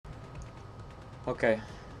Okay.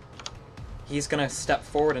 He's gonna step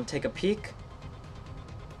forward and take a peek.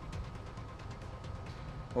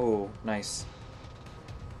 Oh, nice.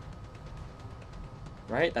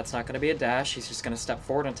 Right, that's not gonna be a dash. He's just gonna step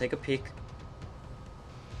forward and take a peek.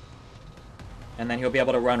 And then he'll be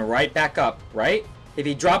able to run right back up, right? If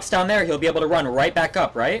he drops down there, he'll be able to run right back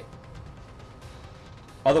up, right?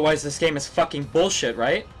 Otherwise, this game is fucking bullshit,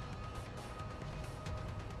 right?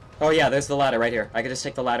 Oh yeah, there's the ladder right here. I could just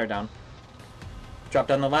take the ladder down. Drop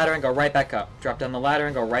down the ladder and go right back up. Drop down the ladder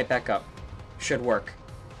and go right back up. Should work.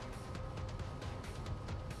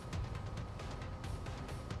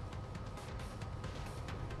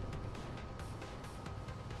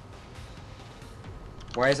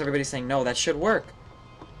 Why is everybody saying no? That should work.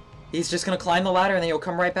 He's just gonna climb the ladder and then he'll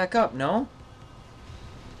come right back up, no?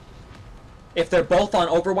 If they're both on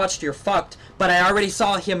Overwatch, you're fucked. But I already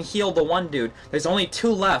saw him heal the one dude. There's only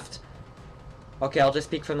 2 left. Okay, I'll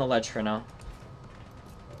just peek from the ledge for now.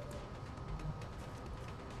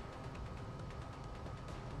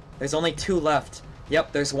 There's only 2 left.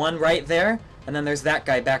 Yep, there's one right there, and then there's that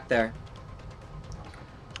guy back there.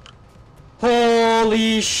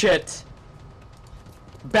 Holy shit!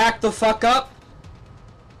 Back the fuck up.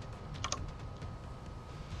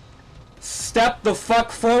 Step the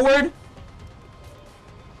fuck forward.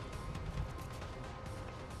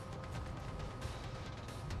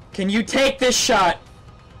 Can you take this shot?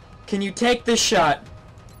 Can you take this shot?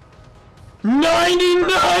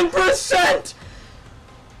 99%!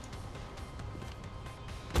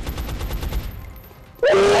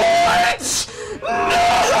 What?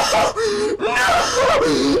 No!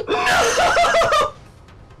 No! No!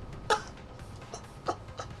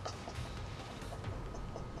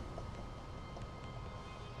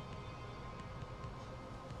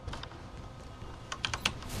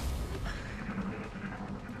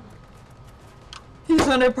 He's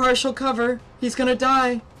under partial cover. He's gonna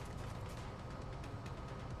die.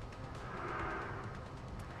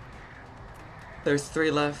 There's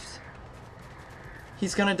 3 left.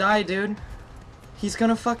 He's gonna die, dude. He's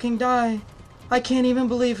gonna fucking die. I can't even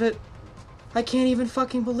believe it. I can't even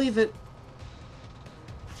fucking believe it.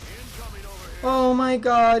 Oh my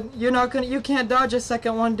god. You can't dodge a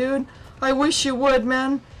second one, dude. I wish you would,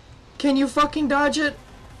 man. Can you fucking dodge it?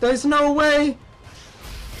 There's no way.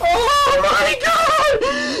 Oh my god!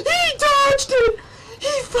 He dodged it!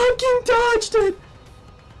 He fucking dodged it!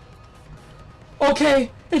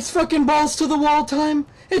 Okay, it's fucking balls to the wall time.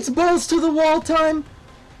 It's balls to the wall time.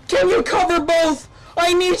 Can you cover both?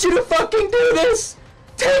 I need you to fucking do this!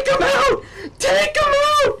 Take him out!